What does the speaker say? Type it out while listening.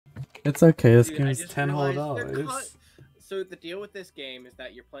It's okay. This Dude, game I is just realized $10 whole. so the deal with this game is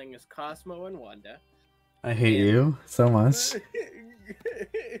that you're playing as Cosmo and Wanda, I hate and you so much. I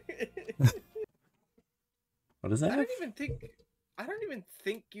What is that? don't even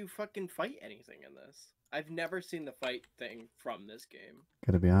think you fucking fight anything in this. I've never seen the fight thing from this game.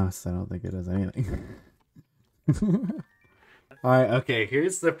 Gotta be honest, I don't think it does anything. Alright, okay,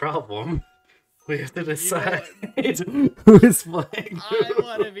 here's the problem. We have to decide who is playing who. I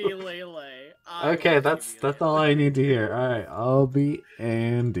want to be Leyley. Okay, that's all I need to hear. Alright, I'll be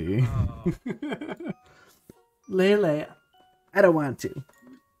Andy. Oh. Leyley, I don't want to.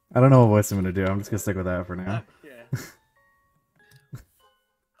 I don't know what voice I'm gonna do. I'm just gonna stick with that for now. Yeah.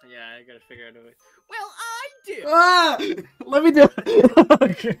 Yeah, I gotta figure out a way. Well, I do. Ah! Let me do it.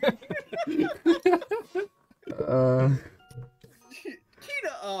 Okay.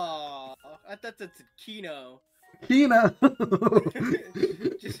 Kino. Oh, I thought that's Kino. Kino.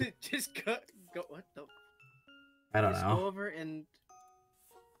 just go. What the? I don't Just know. go over and.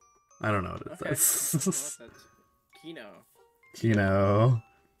 I don't know what it says. That's Kino. Kino.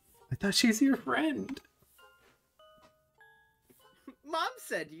 I thought she's your friend. Mom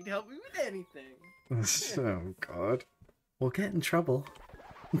said you'd help me with anything. Oh God. We'll get in trouble.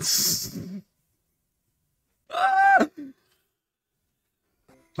 Ah!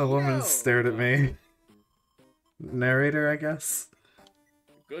 A woman stared at me. Narrator, I guess.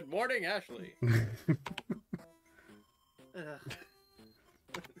 Good morning, Ashley.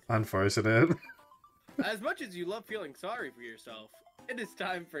 Unfortunate. As much as you love feeling sorry for yourself, it is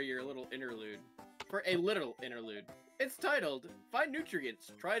time for your little interlude. For a little interlude. It's titled, Find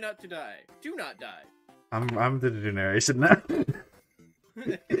Nutrients, Try Not to Die. Do not die. I'm the do narration now.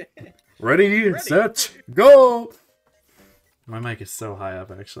 Ready, set, go! My mic is so high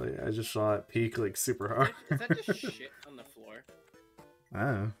up, actually. I just saw it peak, like, super hard. Is that just shit on the floor?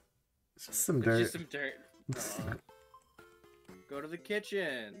 Oh. It's just some It's dirt. just some dirt. Oh. Go to the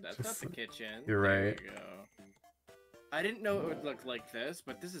kitchen. That's Just- not the kitchen. you're There right. you go. I didn't know it would look like this,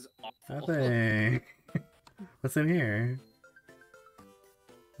 but this is awful. Nothing. What's in here?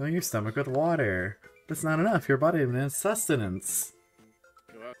 Fill your stomach with water. That's not enough. Your body needs sustenance.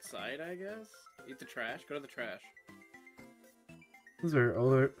 Go outside, I guess? Eat the trash? Go to the trash.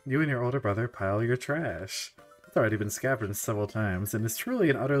 You and your older brother pile your trash. It's already been scavenged several times, and is truly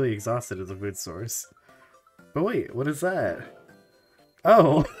and utterly exhausted as a food source. But wait, what is that?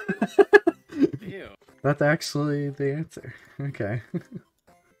 Oh! Ew. That's actually the answer. Okay.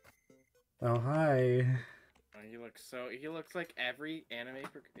 Oh, hi. Oh, he looks like every anime.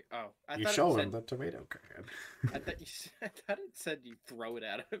 Oh, I You thought show it said, him the tomato can. I thought it said you throw it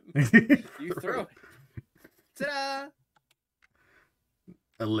at him. You throw it. Ta-da!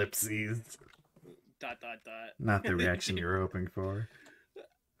 Ellipses. Dot. Not the reaction you were hoping for.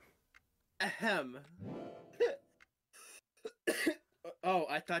 Ahem. Oh,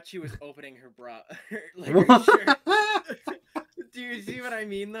 I thought she was opening her bra. Like her shirt. Do you see what I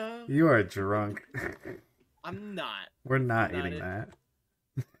mean, though? You are drunk. I'm not. We're not Not eating it. that.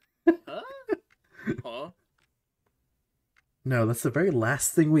 Huh? Huh? No, that's the very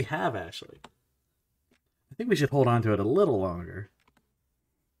last thing we have, Ashley. I think we should hold on to it a little longer.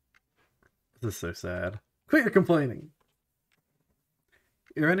 This is so sad. Quit your complaining!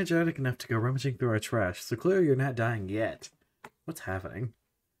 You're energetic enough to go rummaging through our trash, so clearly you're not dying yet. What's happening?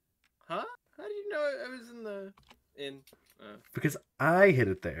 Huh? How do you know I was in the... Because I hid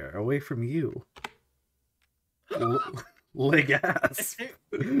it there, away from you. Leg ass.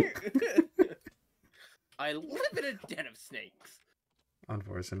 I live in a den of snakes.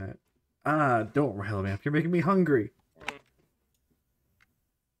 Unfortunate. Ah, don't rile me up. You're making me hungry.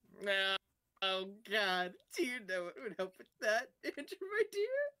 No. Oh, God. Do you know what would help with that, Andrew, my dear?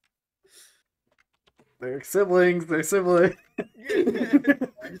 They're siblings. They're siblings.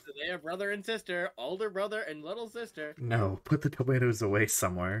 So they have brother and sister, older brother and little sister. No, put the tomatoes away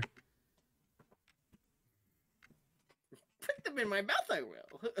somewhere. Put them in my mouth, I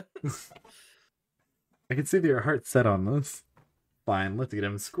will. I can see that your heart's set on this. Fine, let's get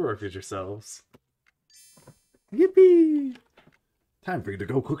him. Screw our future selves. Yippee! Time for you to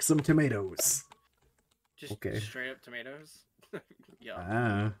go cook some tomatoes. Just Okay. straight up tomatoes. Yeah.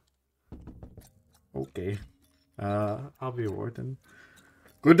 Ah. Okay. I'll be a warden.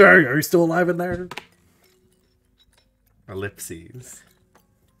 Good day, are you still alive in there? Ellipses.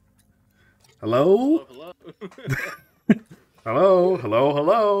 Hello? Hello. Hello? Hello?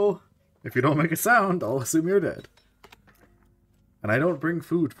 Hello? If you don't make a sound, I'll assume you're dead. And I don't bring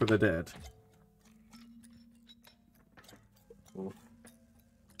food for the dead.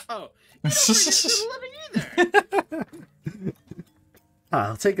 Oh, you don't bring it to the living either.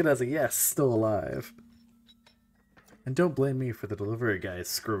 I'll take it as a yes, still alive. And don't blame me for the delivery guy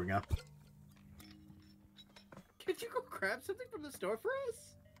screwing up. Could you go grab something from the store for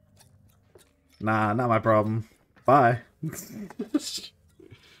us? Nah, not my problem. Bye. No,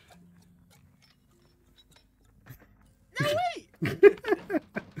 wait!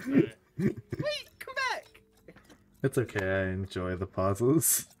 Wait, come back! It's okay, I enjoy the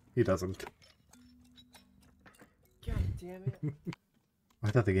pauses. He doesn't. God damn it. I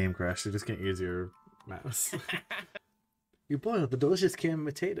thought the game crashed. You just can't use your mouse. You boiled the delicious canned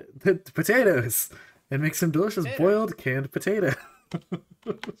potatoes and make some delicious boiled canned potato.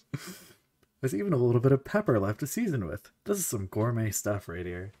 There's even a little bit of pepper left to season with. This is some gourmet stuff right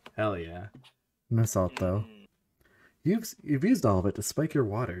here. Hell yeah. No salt though. You've used all of it to spike your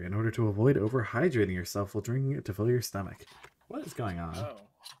water in order to avoid overhydrating yourself while drinking it to fill your stomach. What is going on? Oh.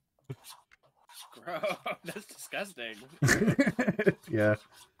 Gross. That's disgusting. Yeah.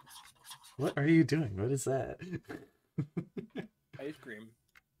 What are you doing? What is that? Ice cream.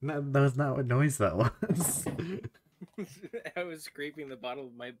 No, that was not what noise that was. I was scraping the bottom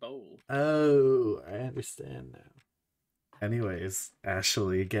of my bowl. Oh, I understand now. Anyways,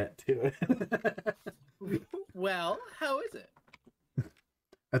 Ashley, get to it. Well, how is it?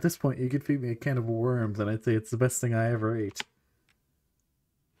 At this point, you could feed me a can of worms, and I'd say it's the best thing I ever ate.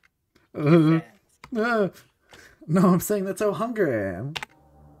 No, I'm saying that's how hungry I am.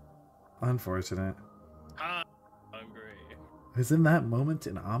 Unfortunate. I'm hungry. It was in that moment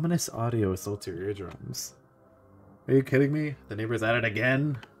an ominous audio assaults your eardrums. Are you kidding me? The neighbor's at it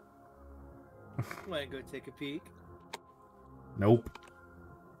again? Wanna go take a peek? Nope.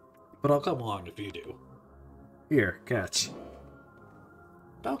 But I'll come along if you do. Here, catch.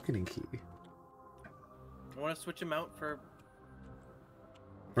 Balcony key. I want to switch him out for...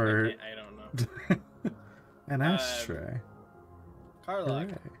 For I don't know. an ashtray. Car lock.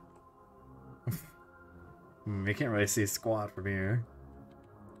 You can't really see squat from here.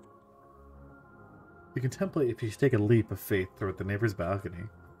 You contemplate if you should take a leap of faith toward the neighbor's balcony.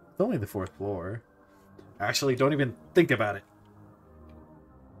 It's only the 4th floor. Actually, don't even think about it.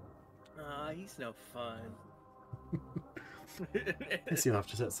 Aw, he's no fun. Guess you'll have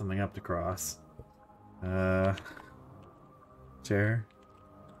to set something up to cross. Chair.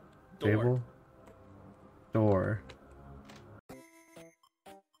 Door. Table. Door.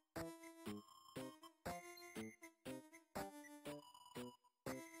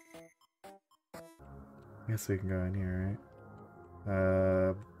 Guess we can go in here,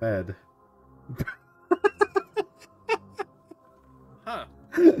 right? Bed. Huh.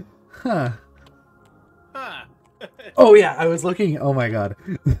 Huh. Huh. Oh yeah, I was looking. Oh my god.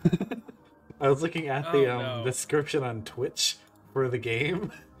 I was looking at the no. description on Twitch for the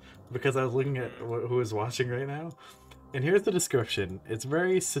game because I was looking at who is watching right now. And here's the description. It's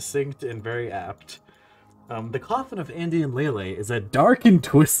very succinct and very apt. The Coffin of Andy and Leyley is a dark and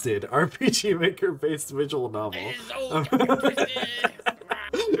twisted RPG Maker-based visual novel.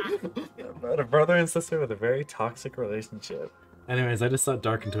 About a brother and sister with a very toxic relationship. Anyways, I just thought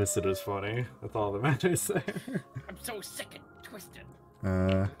dark and twisted was funny. That's all that matters there. I'm so sick and twisted.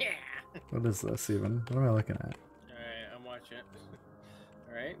 Yeah. What is this even? What am I looking at? Alright, I'm watching.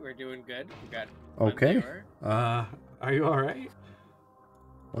 Alright, we're doing good. We got okay. Are you alright?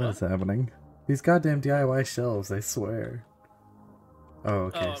 What is happening? These goddamn DIY shelves, I swear. Oh,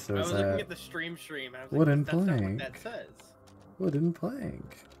 okay, so I is was that... looking at the stream. I was wooden like, that's not what plank. that says. Wooden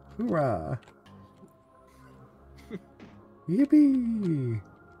plank. Hoorah! Yippee!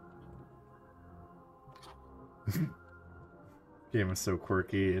 Game is so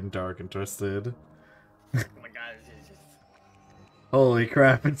quirky and dark and twisted. Oh my god, it's just... Holy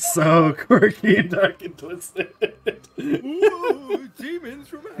crap, it's so quirky and dark and twisted. Ooh, demons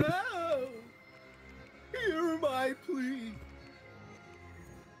from hell! Hear my plea!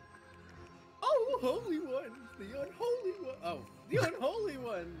 Oh, holy ones, the unholy ones! Oh, the unholy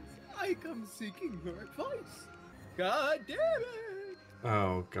ones! I come seeking your advice! God damn it!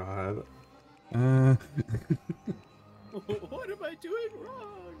 Oh god. What am I doing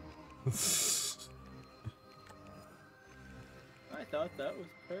wrong? I thought that was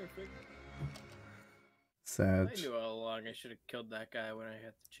perfect. Sad. I knew all along I should have killed that guy when I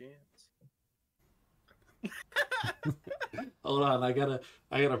had the chance. Hold on, I gotta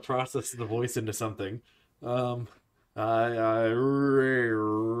process the voice into something. Can I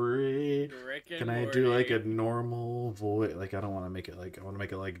do like a normal voice? Like I don't want to make it like I want to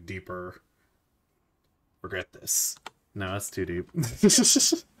make it like deeper. Forget this. No, that's too deep. I was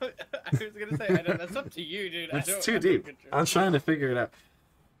gonna say that's up to you, dude. That's too deep. I'm trying to figure it out.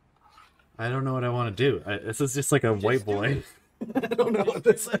 I don't know what I want to do. This is just like a white boy. I don't know what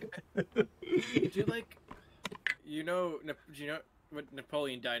this Do you like, you know, do you know what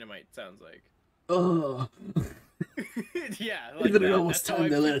Napoleon Dynamite sounds like? Oh. Yeah, like Isn't it that. almost That's how time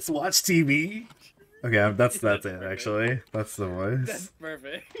to I'm- let us watch TV? Okay, that's That's it, perfect. actually. That's the voice. That's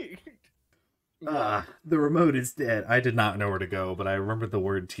perfect. Ah, the remote is dead. I did not know where to go, but I remember the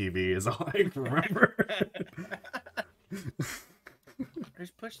word TV is all I remember.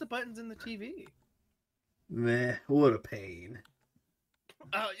 Just push the buttons in the TV. Meh, what a pain.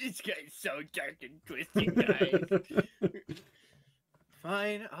 Oh, it's getting so dark and twisted, guys.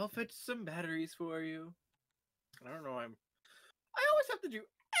 Fine, I'll fetch some batteries for you. I don't know. I always have to do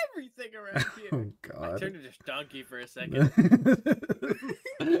everything around here. Oh, I God. turned into a donkey for a second.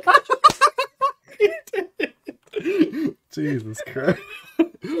 Jesus Christ.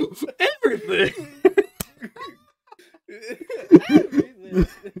 Everything! Everything.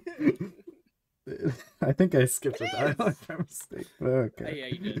 I think I skipped a dialogue by mistake. But okay. Yeah,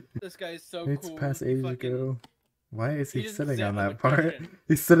 you did. This guy's so It's cool. past He ages fucking- ago. Why is he doesn't sitting sit on the that part? cushion.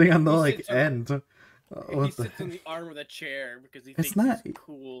 He's sitting on the He like sits on- end. He sits on the arm of the chair because he It's thinks not- he's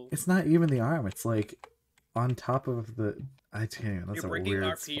cool. It's not even the arm. It's like on top of the. I can't. That's You're a breaking weird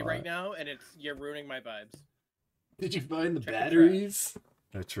RP spot. right now, and you're ruining my vibes. Did you find the Check the batteries?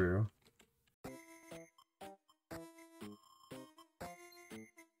 Oh, true.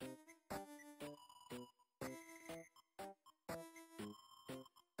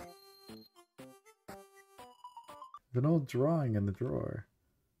 An old drawing in the drawer.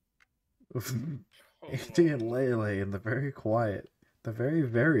 Andy and Leyley in the very quiet. The very,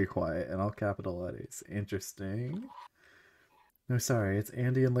 very quiet in all capital letters. Interesting. No, sorry, it's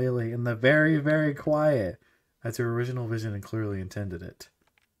Andy and Leyley in the very, very quiet, as your original vision and clearly intended it.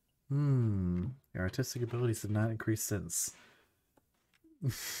 Your artistic abilities have not increased since.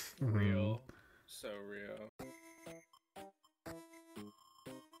 Real. So real.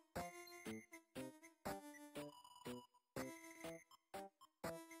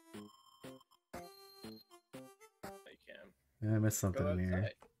 I can. Yeah, I missed something Go in here.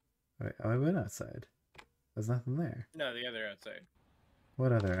 outside. Wait, oh, I went outside. There's nothing there. No, the other outside.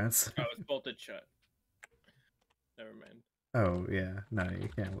 What other outside? Oh, it's bolted shut. Never mind. Oh, yeah. No, you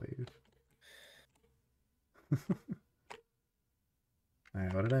can't leave.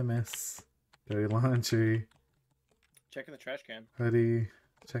 Alright, what did I miss? Dirty laundry. Checking the trash can. Hoodie.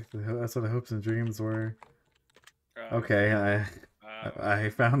 Check the. That's what the hopes and dreams were. Oh, Okay, I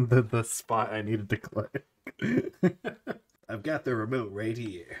found the spot I needed to click. I've got the remote right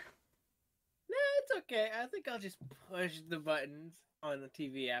here. Nah, it's okay. I think I'll just push the buttons on the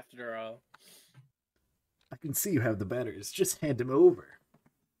TV after all. I can see you have the batteries. Just hand them over.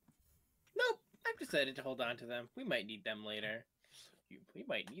 Nope. I've decided to hold on to them. We might need them later. We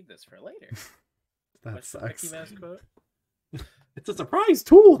might need this for later. That What's the Mickey sucks. Mouse quote? It's a surprise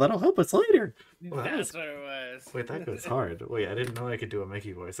tool that'll help us later. Well, that That's was- what it was. Wait, that goes hard. Wait, I didn't know I could do a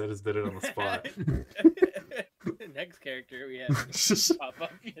Mickey voice. I just did it on the spot. The next character we have pop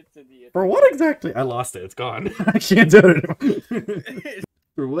up gets in the For what exactly? I lost it. It's gone. I can't do it anymore.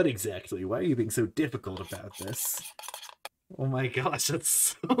 For what exactly? Why are you being so difficult about this? Oh my gosh, that's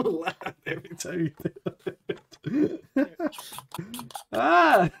so loud every time you do it.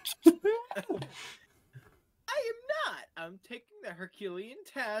 Ah! I am not. I'm taking the Herculean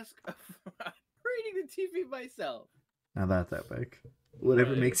task of reading the TV myself. Now that's epic.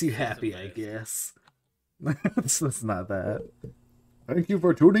 Whatever Right, makes you it's happy, I amazing. guess. That's not that. Thank you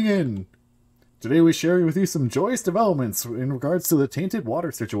for tuning in. Today we share with you some joyous developments in regards to the tainted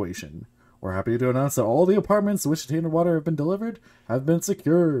water situation. We're happy to announce that all the apartments to which the tainted water have been delivered have been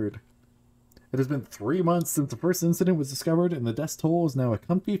secured. It has been 3 months since the first incident was discovered, and the death toll is now a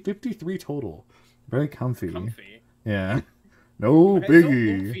comfy 53 total. Very comfy. Comfy. Yeah. No Right, so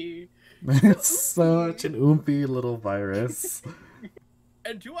biggie. goofy. It's such an oompy little virus.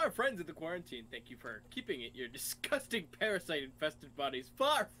 And to our friends in the quarantine, thank you for keeping your disgusting parasite-infested bodies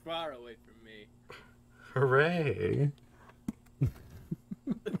far, far away from me. Hooray.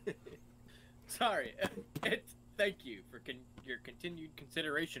 Sorry. Thank you for your continued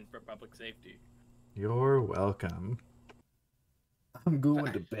consideration for public safety. You're welcome. I'm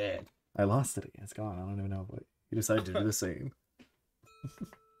going to bed. I lost it again. It's gone. I don't even know what. You decided to do the same.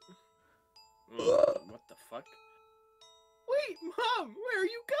 What the fuck? Wait, Mom, where are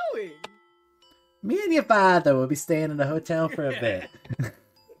you going? Me and your father will be staying in a hotel for a bit. I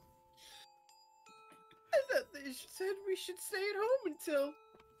thought they said we should stay at home until...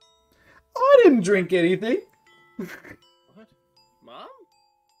 I didn't drink anything. What? Mom?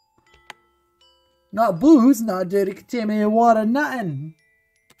 Not booze, not dirty contaminated water, nothing.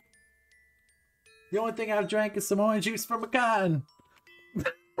 The only thing I've drank is some orange juice from a cotton.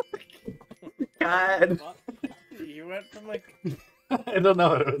 God. You went from like... I don't know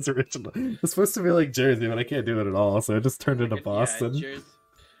what it was originally. It's supposed to be like Jersey, but I can't do it at all, so I just turned into Boston.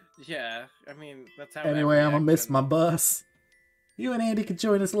 Yeah, I mean, that's how... Anyway, I'm gonna miss my bus. You and Andy can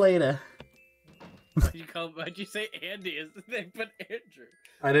join us later. Why'd you say Andy? Is the name but Andrew?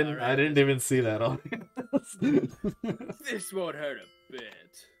 I didn't even see that on. This won't hurt a bit.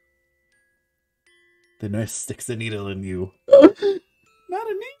 The nurse sticks a needle in you. Not a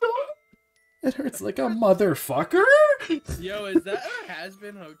needle. It hurts like a motherfucker. Yo, is that a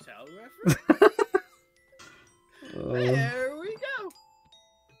Has-Been Hotel reference? There we go.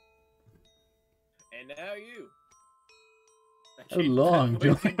 And now you. How long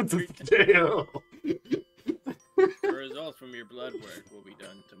do I have to jail? The results from your blood work will be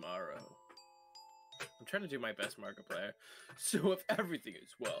done tomorrow. I'm trying to do my best Markiplier. So if everything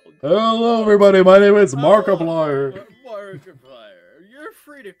is well... Hello everybody, my name is Markiplier. Markiplier, you're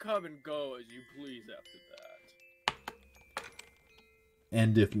free to come and go as you please after that.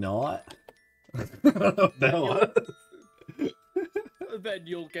 And if not... Then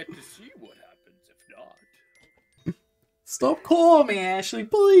you'll get to see what happens if not. Stop calling me, Ashley,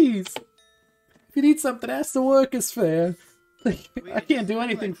 please. If you need something, ask the workers fair. I can't do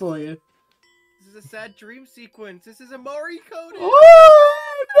anything for you. This is a sad dream sequence. This is Amari coded.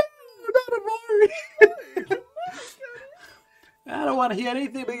 Oh, no, not Amari. I don't want to hear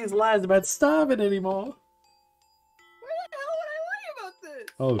anything but his lies about starving anymore. Why the hell would I lie about this?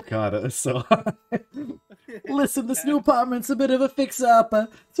 Oh god, it was so hard. Listen, this new apartment's a bit of a fix-upper,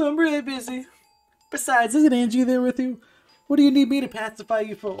 so I'm really busy. Besides, isn't Angie there with you? What do you need me to pacify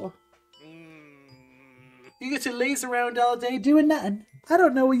you for? You get to laze around all day doing nothing. I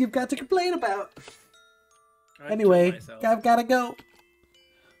don't know what you've got to complain about. Anyway, I've gotta go.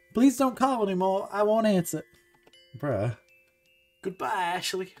 Please don't call anymore. I won't answer. Bruh. Goodbye,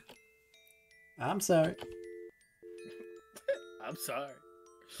 Ashley. I'm sorry. I'm sorry.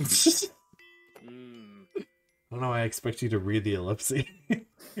 I don't know why I expect you to read the ellipsis.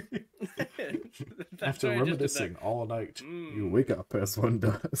 After reminiscing all night, you wake up as one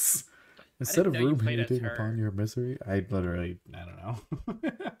does. Instead of ruminating upon your misery, I don't know.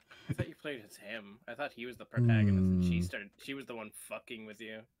 I thought you played as him. I thought he was the protagonist and she was the one fucking with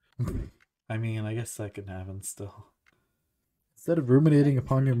you. I mean, I guess that can happen still. Instead of ruminating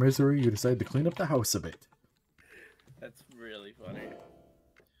upon your misery, you decide to clean up the house a bit. That's really funny.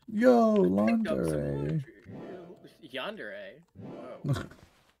 Yo, lingerie. Yandere. Whoa.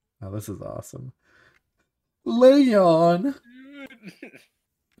 Oh, this is awesome. Leon!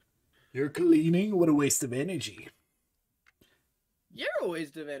 You're cleaning? What a waste of energy. You're a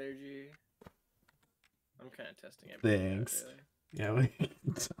waste of energy. I'm kind of testing everything. Thanks. Out, really.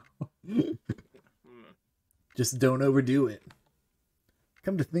 Yeah, just don't overdo it.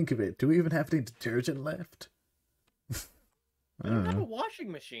 Come to think of it, do we even have any detergent left? I don't have a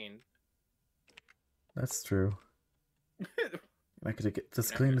washing machine. That's true. I could get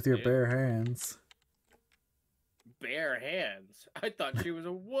this clean with your bare hands. Bare hands? I thought she was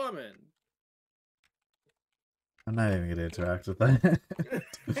a woman. I'm not even gonna interact with that.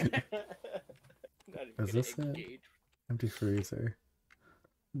 Is this it? Empty freezer.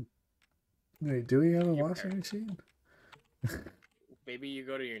 Wait, do we have a washing machine? Maybe you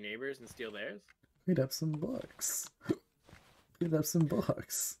go to your neighbors and steal theirs? Read up some books. Read up some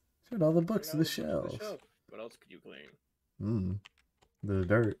books. Turn all the books to the shelves. What else could you clean? The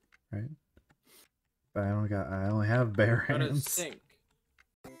dirt, right? But I only have bare hands. Go to the sink.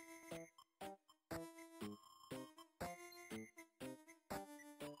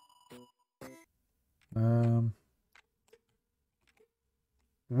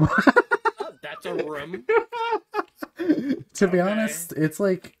 What? Oh, that's a room. To be honest, it's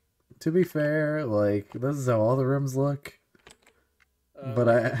like, to be fair, like, this is how all the rooms look. But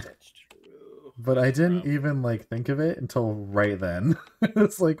I didn't even, like, think of it until right then.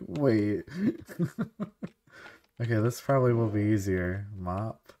 It's like, wait. Okay, this probably will be easier.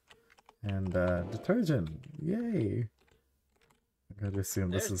 Mop. And, detergent. Yay. I'm gonna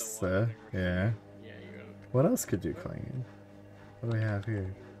assume this is, yeah. Yeah, What else could you clean? What do we have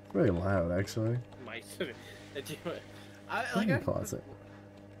here? It's really loud, actually. Closet.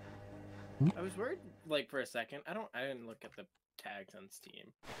 I was worried, like, for a second. I didn't look at the tags on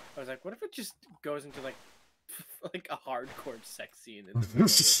Steam. I was like, what if it just goes into like a hardcore sex scene in the middle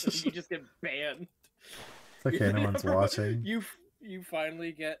of it? You just get banned. It's okay, no one's watching. You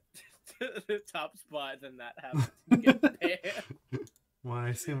finally get to the top spot, then that happens. You get banned. Well, I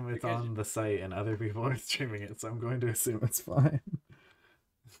assume it's on the site and other people are streaming it, so I'm going to assume it's fine.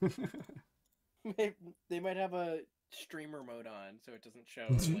 They might have a streamer mode on, so it doesn't show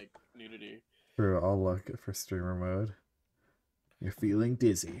like nudity. True, I'll look for streamer mode. You're feeling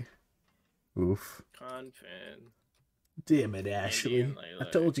dizzy. Oof. Coffin. Damn it, Ashley. and I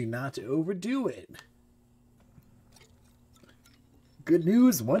Leyley. told you not to overdo it. Good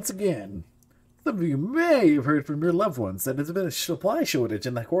news once again. Some of you may have heard from your loved ones that there's been a supply shortage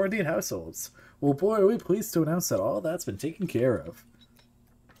in the quarantine households. Well, boy, are we pleased to announce that all that's been taken care of.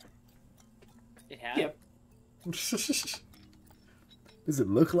 It has. Yep. Does it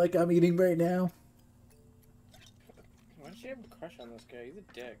look like I'm eating right now? Why does she have a crush on this guy? He's a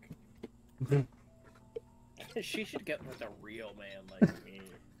dick. She should get with a real man like me.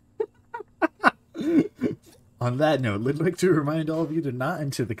 On that note, I'd like to remind all of you to not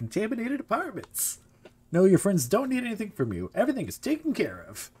enter the contaminated apartments. No, your friends don't need anything from you. Everything is taken care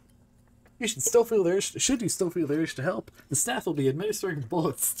of. You should still feel the urge. Should you still feel the urge to help, the staff will be administering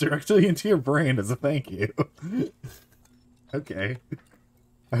bullets directly into your brain as a thank you. Okay.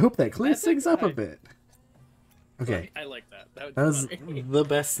 I hope that clears things up a bit. Okay. I like that. That was the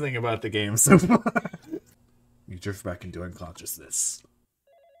best thing about the game so far. You drift back into unconsciousness.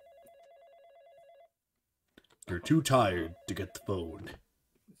 You're too tired to get the phone.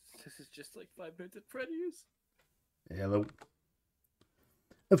 This is just like 5 Nights at Freddy's. Hello.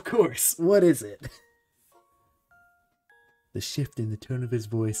 Of course. What is it? The shift in the tone of his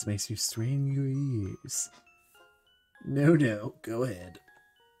voice makes you strain your ears. No, go ahead.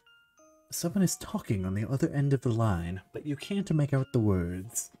 Someone is talking on the other end of the line, but you can't make out the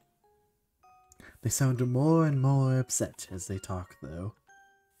words. They sound more and more upset as they talk, though.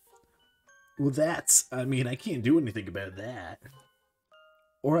 Well, I can't do anything about that.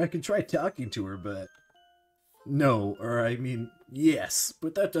 Or I could try talking to her, but... No, yes,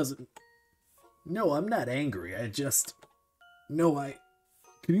 but that doesn't... No, I'm not angry, No,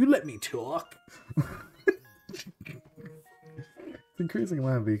 Can you let me talk? It's increasing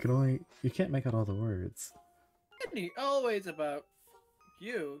loud, but you can't make out all the words. Sydney, always about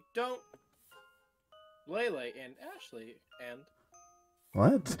you. Don't... Leyley and Ashley and...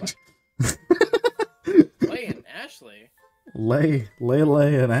 What? Leyley and Ashley?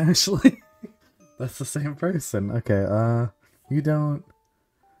 Leyley and Ashley? That's the same person. Okay, you don't...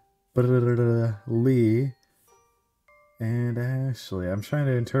 Lee and Ashley. I'm trying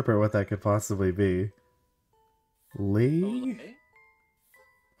to interpret what that could possibly be. Lee?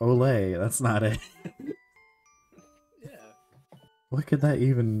 Olay, that's not it. Yeah. What could that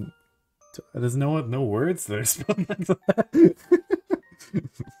even... There's no words that are spelled like that.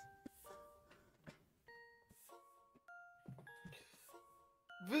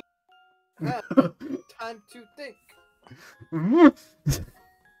 Time to think. I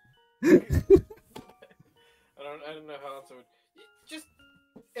don't know how else I would... Just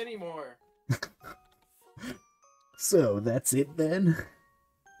anymore. So, that's it then?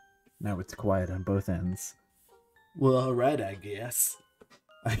 Now it's quiet on both ends. Well, alright, I guess.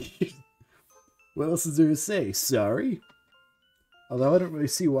 What else is there to say? Sorry? Although I don't really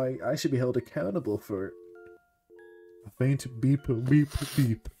see why I should be held accountable for... A faint beep, beep,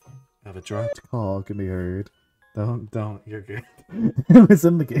 beep. Of a dropped call can be heard. Don't, you're good. It was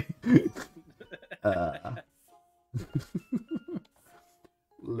in the game.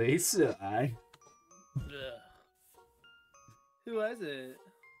 Lisa, Who was it?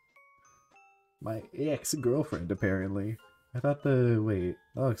 my ex-girlfriend, apparently. I thought wait,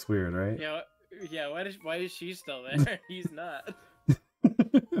 that looks weird, right? Yeah, why is she still there? He's not.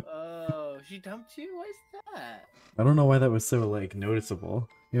 Oh, she dumped you? Why is that? I don't know why that was so, noticeable.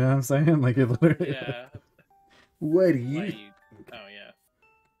 You know what I'm saying? It literally... Yeah. What do you... Oh, yeah.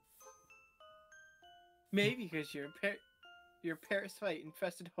 Maybe because your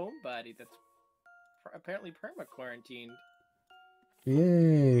parasite-infested homebody that's apparently perma-quarantined.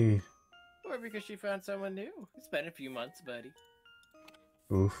 Yay. Or because she found someone new. It's been a few months, buddy.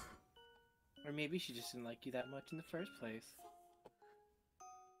 Oof. Or maybe she just didn't like you that much in the first place.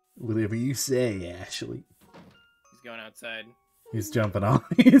 Whatever you say, Ashley. He's going outside. He's jumping on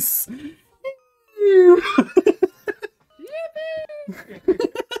ice.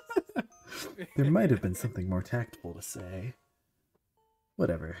 There might have been something more tactful to say.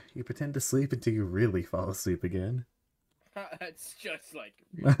 Whatever. You pretend to sleep until you really fall asleep again. That's just like...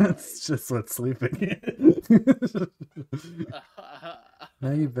 That's just what sleeping is.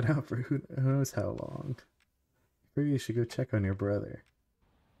 Now you've been out for who knows how long. Maybe you should go check on your brother.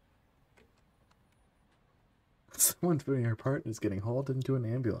 Someone from your apartment is getting hauled into an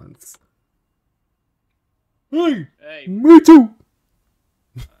ambulance. Hey! Me too!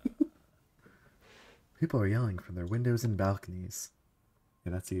 People are yelling from their windows and balconies.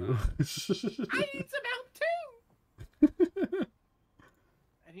 Yeah, that's you. I need some help too.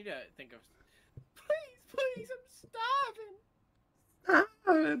 I need to think of. Please, I'm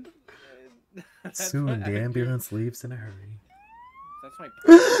starving. Soon the ambulance leaves in a hurry. That's my.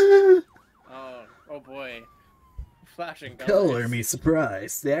 Oh boy. Flashing Color colors. me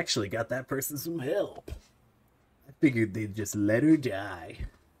surprised. They actually got that person some help. I figured they'd just let her die.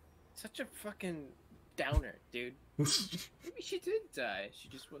 Such a fucking downer, dude. Maybe she did die. She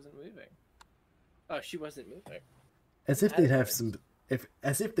just wasn't moving. Oh, she wasn't moving. As if they'd have some.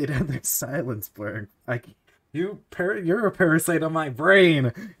 As if they'd have their silence blaring. You're a parasite on my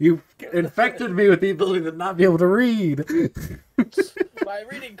brain. You infected me with the ability to not be able to read. My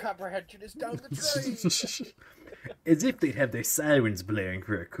reading comprehension is down the drain. As if they'd have their sirens blaring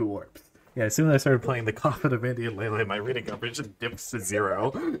for a corpse. Yeah, as soon as I started playing the Coffin of Andy and Leyley, my reading comprehension dips to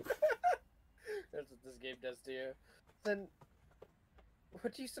 0. That's what this game does to you. Then,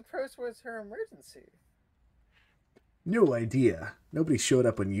 what do you suppose was her emergency? No idea. Nobody showed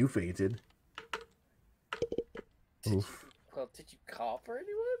up when you fainted. Oof. Well, did you call for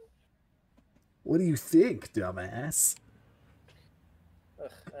anyone? What do you think, dumbass?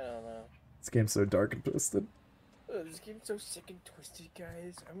 Ugh, I don't know. This game's so dark and twisted. This game's so sick and twisted,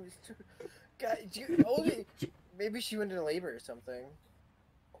 guys. I'm just... Guys, maybe she went into labor or something.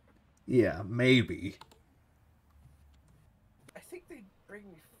 Yeah, maybe. I think they'd bring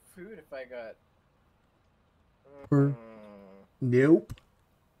me food if I got... Nope.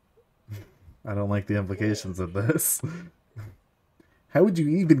 I don't like the implications of this. How would you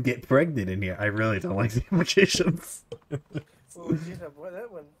even get pregnant in here? I really don't like the implications. Well, we did have that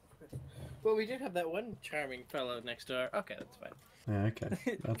one. Well, we did have that one charming fellow next door. Okay, that's fine. Yeah,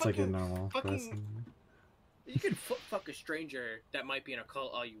 okay. That's like a normal person. You can fuck a stranger that might be in a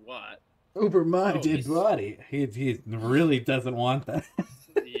cult all you want. Over my dead body. He really doesn't want that.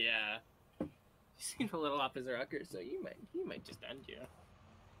 Yeah. You seem a little off his rocker, so he might just end you.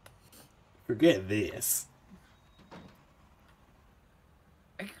 Forget this.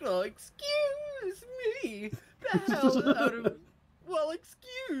 Excuse me. The hell out of... Well,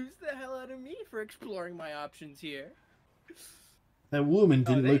 excuse the hell out of me for exploring my options here. That woman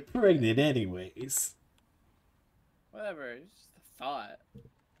didn't look pregnant anyways. Whatever, it's just a thought.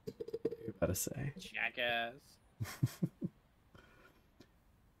 You gotta say. Jackass.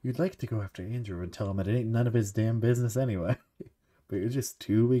 You'd like to go after Andrew and tell him it ain't none of his damn business anyway. But you're just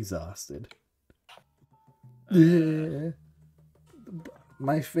too exhausted.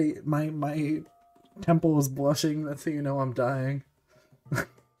 My temple is blushing. That's how you know I'm dying.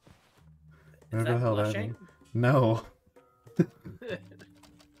 Is that blushing? No.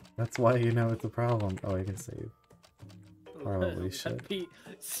 That's why you know it's a problem. Oh, I can save. Holy shit.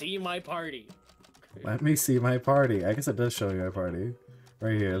 See my party. Let me see my party. I guess it does show you my party.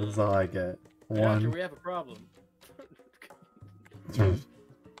 Right here. This is all I get. Doctor, we have a problem.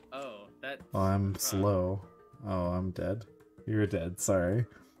 Oh, that's... Oh, I'm slow. Oh, I'm dead. You're dead. Sorry.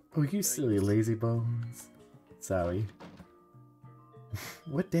 Oh, you silly lazy bones. Sorry.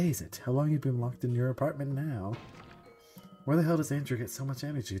 What day is it? How long have you been locked in your apartment now? Where the hell does Andrew get so much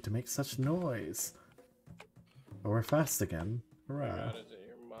energy to make such noise? Oh, we're fast again. Hurrah. God, is it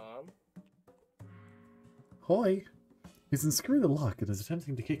your mom? Hoy! He's unscrewed the lock and is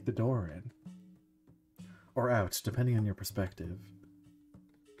attempting to kick the door in. Or out, depending on your perspective.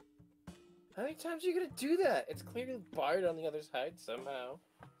 How many times are you gonna do that? It's clearly barred on the other side somehow.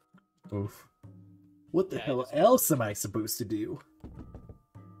 Oof. What the hell else am I supposed to do?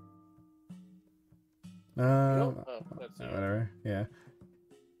 Whatever. Yeah.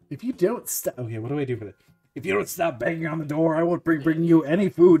 If you don't stop... Okay, what do I do for this? If you don't stop banging on the door, I won't bring you any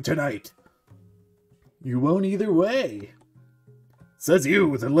food tonight. You won't either way. Says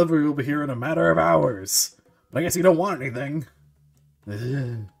you, the delivery will be here in a matter of hours. But I guess you don't want anything. He's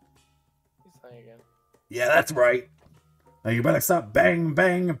lying again. Yeah, that's right. Now you better stop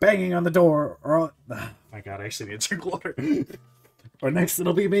banging on the door, or... Oh my god, I actually need to drink water. Or next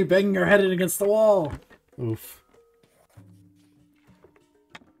it'll be me banging your head in against the wall. Oof.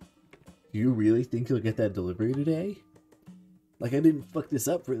 Do you really think you'll get that delivery today? Like, I didn't fuck this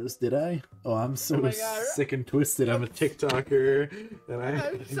up for this, did I? Oh, I'm so sick and twisted. I'm a TikToker, and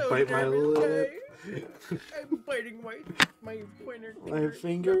I bite my lip. I'm biting my pointer. My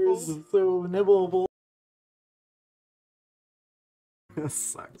fingers are so nibbleable. That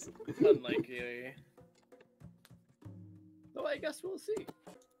sucks. Unlikely. So I guess we'll see.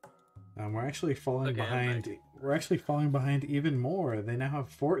 We're actually falling behind. We're actually falling behind even more. They now have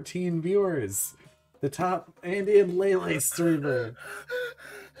 14 viewers. The top Andy and Leyley streamer.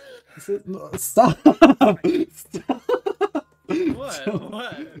 No, stop! Stop! What? Don't-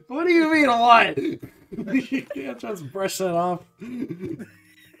 What? What do you mean, what? You can't just brush that off.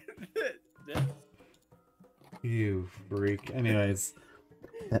 You freak. Anyways,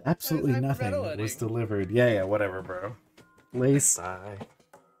 that absolutely nothing was hyperventilating. delivered. Yeah, whatever, bro. Lace eye.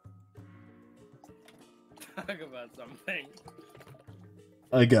 Talk about something.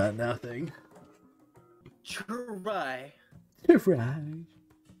 I got nothing. Try. Right.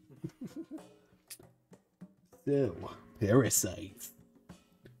 So, parasites.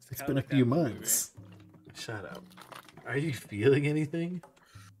 It's Kinda been a like that few movie. months. Shut up. Are you feeling anything?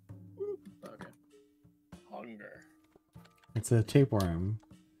 Okay. Hunger. It's a tapeworm.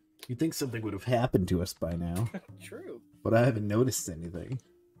 You'd think something would have happened to us by now, True. but I haven't noticed anything.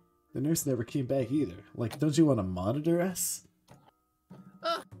 The nurse never came back either. Like, don't you want to monitor us?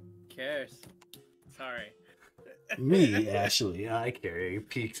 Oh, cares. Sorry. Me, Ashley. I care. You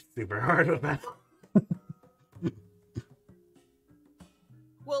peeked super hard on that.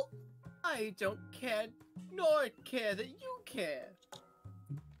 Well, I don't care, nor care that you care.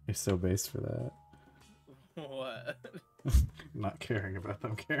 You're so base for that. What? Not caring about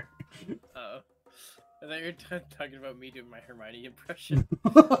them caring. Oh. I thought you were talking about me doing my Hermione impression.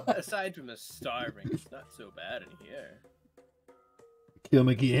 Aside from the starving, it's not so bad in here. Come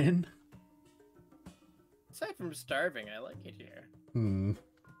again? Aside from starving, I like it here.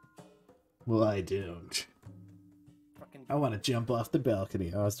 Well, I don't. Fucking. I want to jump off the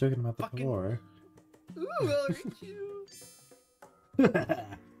balcony. I was talking about the Fucking- floor. Ooh, I'll reach you.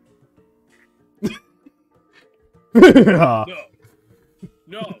 No.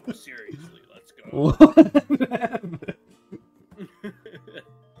 No, seriously, let's go. What?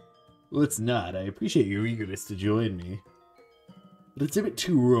 Let's not. I appreciate your eagerness to join me. But it's a bit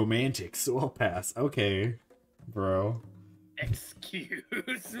too romantic, so I'll pass. Okay, bro. Excuse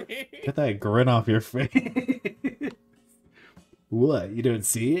me. Get that grin off your face. What? You don't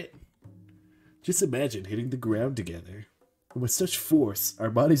see it? Just imagine hitting the ground together. And with such force, our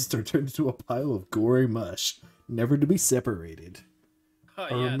bodies are turned into a pile of gory mush, never to be separated. Oh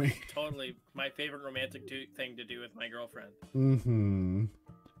Or yeah, me- it's totally my favorite romantic thing to do with my girlfriend. Mm-hmm.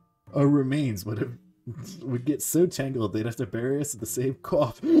 Our remains would get so tangled they'd have to bury us in the same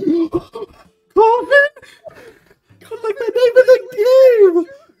coffin. Coffin? Like the name of the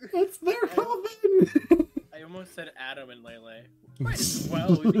game! It's their coffin! I almost said Adam and Leyley. Might as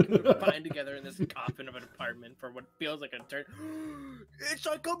well. We can combine together in this coffin of an apartment for what feels like a turn. It's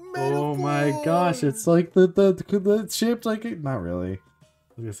like a metaphor. Oh my gosh, it's like the shaped like it. Not really.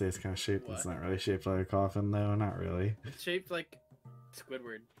 I was gonna say it's kind of shaped. It's What? not really shaped like a coffin, though. Not really. It's shaped like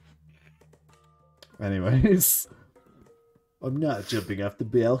Squidward. Anyways, I'm not jumping off the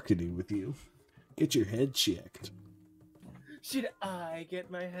balcony with you. Get your head checked. Should I get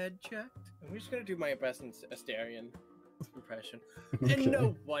my head checked? I'm just gonna do my best Asterian impression. Okay. And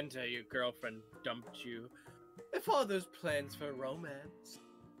no wonder your girlfriend dumped you. If all those plans for romance.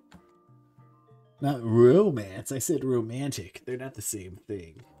 Not romance. I said romantic. They're not the same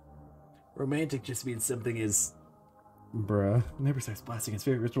thing. Romantic just means something is. Bruh. Never starts blasting. It's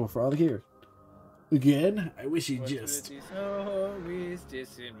very ritual for all to hear. Again? I wish you What's just. with these always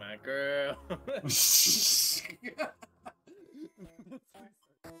dissing my girl.